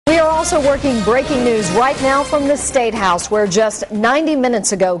also working breaking news right now from the State House, where just 90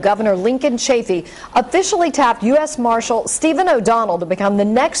 minutes ago, Governor Lincoln Chafee officially tapped U.S. Marshal Stephen O'Donnell to become the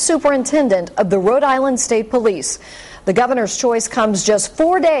next superintendent of the Rhode Island State Police. The governor's choice comes just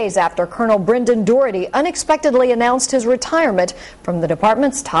 4 days after Colonel Brendan Doherty unexpectedly announced his retirement from the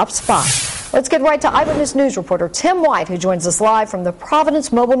department's top spot. Let's get right to Eyewitness News reporter Tim White, who joins us live from the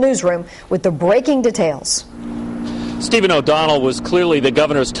Providence Mobile Newsroom with the breaking details. Stephen O'Donnell was clearly the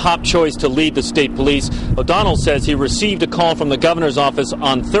governor's top choice to lead the state police. O'Donnell says he received a call from the governor's office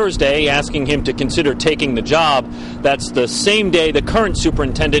on Thursday asking him to consider taking the job. That's the same day the current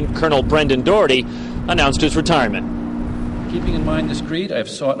superintendent, Colonel Brendan Doherty, announced his retirement. Keeping in mind this creed, I have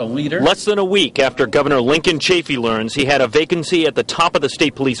sought a leader. Less than a week after Governor Lincoln Chafee learns he had a vacancy at the top of the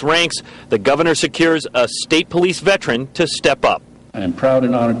state police ranks, the governor secures a state police veteran to step up. I am proud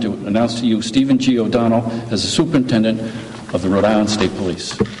and honored to announce to you Stephen G. O'Donnell as the superintendent of the Rhode Island State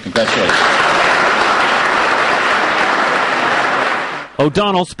Police. Congratulations.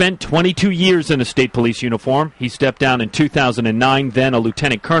 O'Donnell spent 22 years in a state police uniform. He stepped down in 2009, then a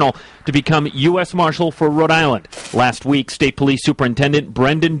lieutenant colonel, to become U.S. Marshal for Rhode Island. Last week, State Police Superintendent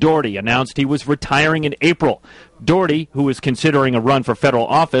Brendan Doherty announced he was retiring in April. Doherty, who is considering a run for federal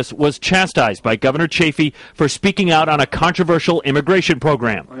office, was chastised by Governor Chafee for speaking out on a controversial immigration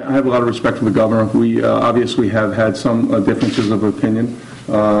program. I have a lot of respect for the governor. We obviously have had some differences of opinion.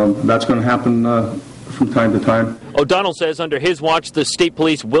 That's going to happen from time to time. O'Donnell says under his watch, the state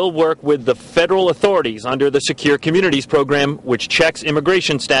police will work with the federal authorities under the Secure Communities program, which checks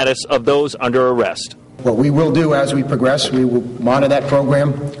immigration status of those under arrest. What we will do as we progress, we will monitor that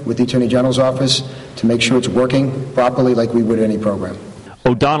program with the Attorney General's office to make sure it's working properly like we would any program.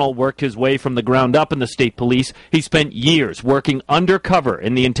 O'Donnell worked his way from the ground up in the state police. He spent years working undercover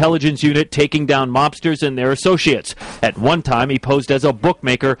in the intelligence unit, taking down mobsters and their associates. At one time, he posed as a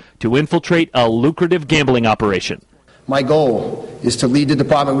bookmaker to infiltrate a lucrative gambling operation. My goal is to lead the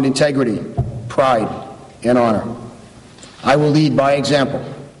department with integrity, pride, and honor. I will lead by example.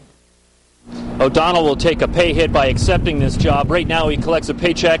 O'Donnell will take a pay hit by accepting this job. Right now, he collects a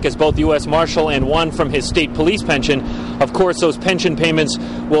paycheck as both U.S. Marshal and one from his state police pension. Of course, those pension payments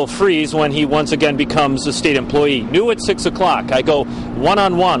will freeze when he once again becomes a state employee. New at 6 o'clock, I go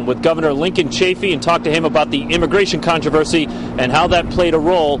one-on-one with Governor Lincoln Chafee and talk to him about the immigration controversy and how that played a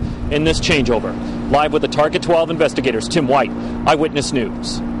role in this changeover. Live with the Target 12 investigators, Tim White, Eyewitness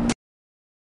News.